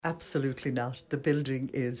Absolutely not. The building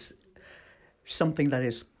is something that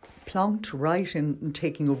is plonked right in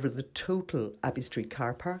taking over the total Abbey Street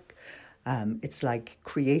Car Park. It's like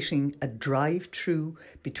creating a drive-through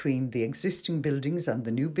between the existing buildings and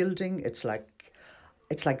the new building. It's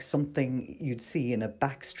like something you'd see in a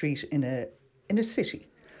back street in a city.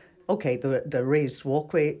 Okay, the raised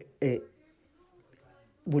walkway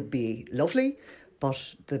would be lovely,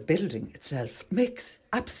 but the building itself makes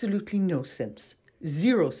absolutely no sense.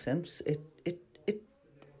 Zero sense.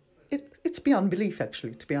 It's beyond belief,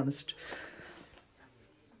 actually, to be honest.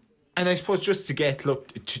 And I suppose just to get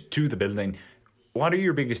to the building, what are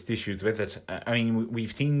your biggest issues with it? I mean,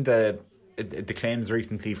 we've seen the claims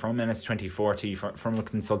recently from Ennis 2040, from a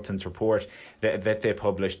consultant's report that they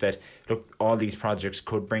published, that look, all these projects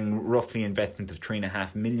could bring roughly investment of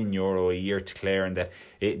 €3.5 million a year to Clare, and that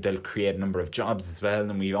they'll create a number of jobs as well.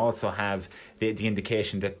 And we also have the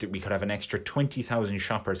indication that we could have an extra 20,000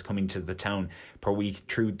 shoppers coming to the town per week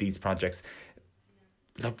through these projects.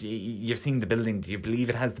 Look, you've seen the building. Do you believe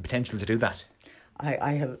it has the potential to do that?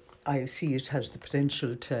 I see it has the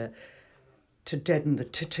potential to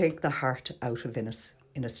take the heart out of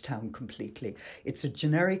Ennis Town completely. It's a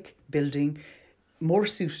generic building, more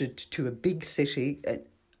suited to a big city.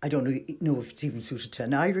 I don't know if it's even suited to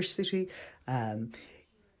an Irish city.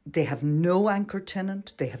 They have no anchor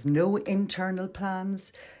tenant. They have no internal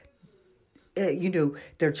plans.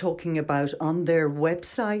 They're talking about on their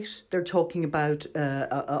website, they're talking about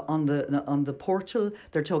on the portal,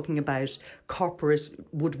 they're talking about corporate.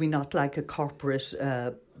 Would we not like a corporate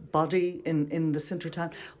body in the centre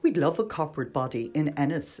town? We'd love a corporate body in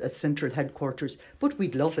Ennis at central headquarters, but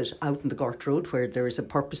we'd love it out in the Gort Road where there is a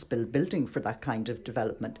purpose-built building for that kind of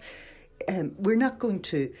development. We're not going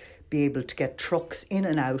to be able to get trucks in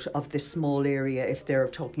and out of this small area if they're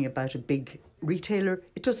talking about a big retailer.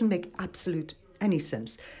 It doesn't make absolute any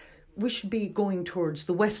sense. We should be going towards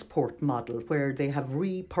the Westport model, where they have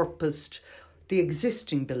repurposed the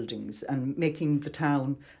existing buildings and making the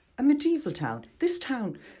town a medieval town. This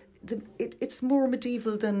town, it's more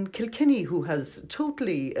medieval than Kilkenny, who has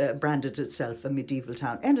totally branded itself a medieval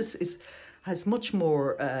town. Ennis has much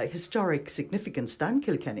more historic significance than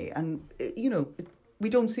Kilkenny, and we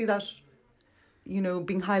don't see that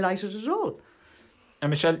being highlighted at all. And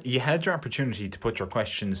Michelle, you had your opportunity to put your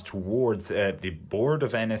questions towards the board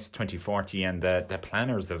of Ennis 2040 and the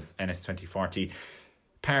planners of Ennis 2040.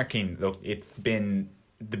 Parking, look, it's been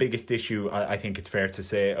the biggest issue, I think it's fair to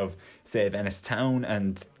say, of Save Ennis Town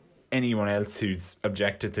and anyone else who's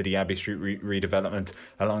objected to the Abbey Street redevelopment,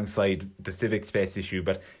 alongside the civic space issue.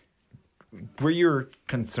 But were your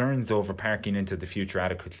concerns over parking into the future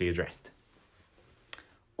adequately addressed?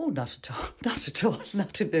 Oh, not at all. Not at all.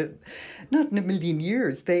 Not in a million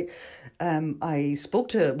years. I spoke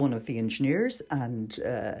to one of the engineers, and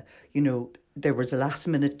there was a last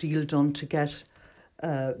minute deal done to get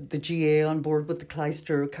the GA on board with the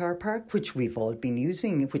Clyster car park, which we've all been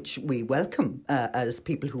using, which we welcome as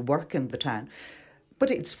people who work in the town. But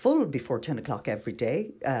it's full before 10 o'clock every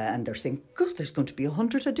day, and they're saying, God, there's going to be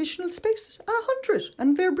 100 additional spaces. 100,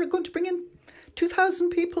 and they're going to bring in 2,000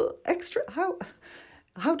 people extra.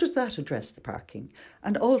 How does that address the parking?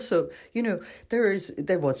 And also,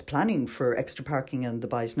 there was planning for extra parking in the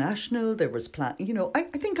Buys National. There was I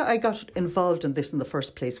think I got involved in this in the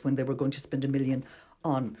first place when they were going to spend $1 million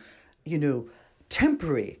on,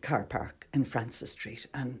 temporary car park in Francis Street.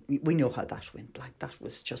 And we know how that went. Like, that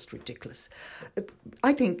was just ridiculous.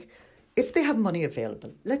 I think if they have money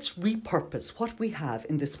available, let's repurpose what we have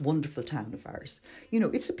in this wonderful town of ours.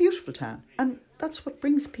 It's a beautiful town, and that's what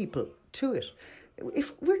brings people to it.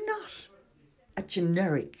 If we're not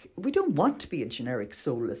we don't want to be a generic,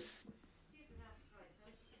 soulless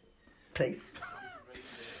place.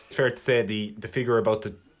 It's fair to say the figure about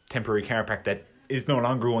the temporary car park that is no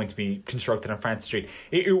longer going to be constructed on Francis Street,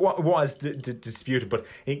 it was disputed, but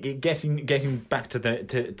getting back to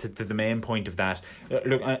the main point of that,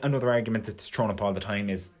 look, another argument that's thrown up all the time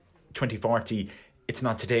is 2040. It's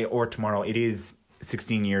not today or tomorrow. It is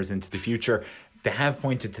 16 years into the future. They have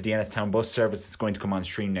pointed to the Ennis Town bus service that's going to come on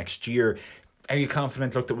stream next year. Are you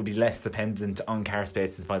confident, look, that we'll be less dependent on car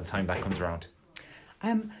spaces by the time that comes around?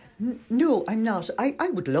 No, I'm not. I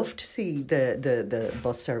would love to see the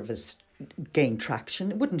bus service gain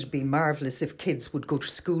traction. It wouldn't it be marvellous if kids would go to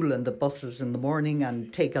school and the buses in the morning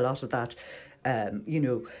and take a lot of that,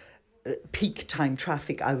 peak time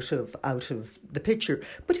traffic out of the picture.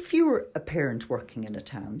 But if you're a parent working in a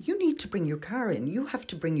town, you need to bring your car in. You have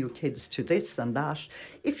to bring your kids to this and that.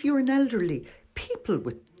 If you're an elderly, people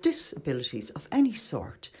with disabilities of any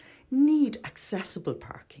sort need accessible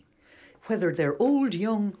parking, whether they're old,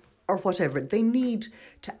 young or whatever. They need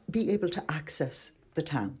to be able to access the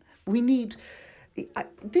town.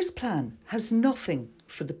 This plan has nothing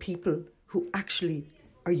for the people who actually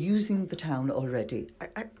are using the town already.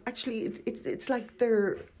 It's like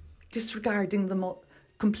they're disregarding them all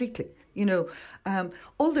completely.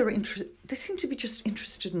 All they seem to be just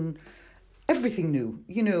interested in everything new.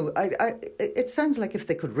 It sounds like if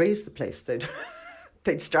they could raise the place,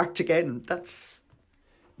 they'd start again. That's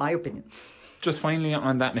my opinion. Just finally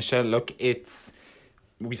on that, Michelle, look,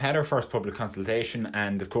 we've had our first public consultation,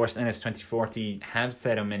 and of course Ennis 2040 have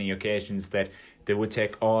said on many occasions that they would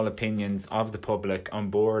take all opinions of the public on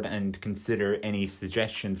board and consider any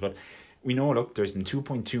suggestions. But we know, look, there's been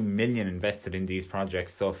 2.2 million invested in these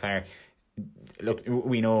projects so far. Look,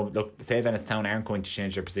 we know, Save Ennis Town aren't going to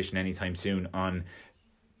change their position anytime soon on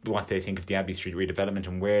what they think of the Abbey Street redevelopment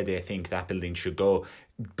and where they think that building should go.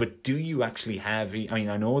 But do you actually have, I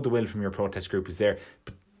know the will from your protest group is there,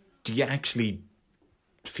 but do you actually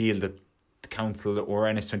feel that the council or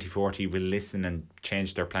Ennis 2040 will listen and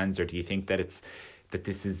change their plans, or do you think that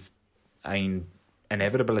this is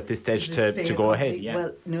inevitable at this stage to go ahead? Yeah.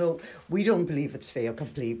 Well, no, we don't believe it's fait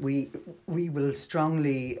accompli. We will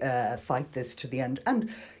strongly fight this to the end.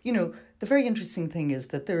 And, the very interesting thing is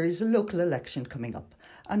that there is a local election coming up.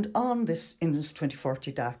 And on this Ennis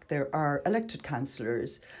 2040 DAC, there are elected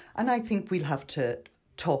councillors. And I think we'll have to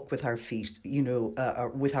talk with our feet,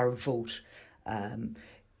 with our vote. The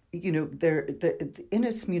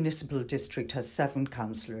Ennis Municipal District has 7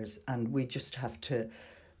 councillors, and we just have to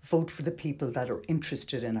vote for the people that are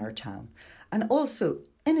interested in our town. And also,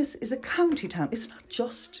 Ennis is a county town. It's not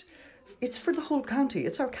just, it's for the whole county.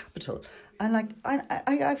 It's our capital. And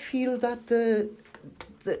I feel that the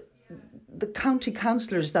county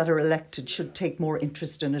councillors that are elected should take more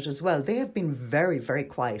interest in it as well. They have been very, very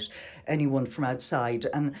quiet, anyone from outside.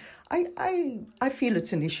 And I feel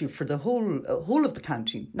it's an issue for the whole of the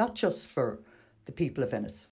county, not just for the people of Ennis.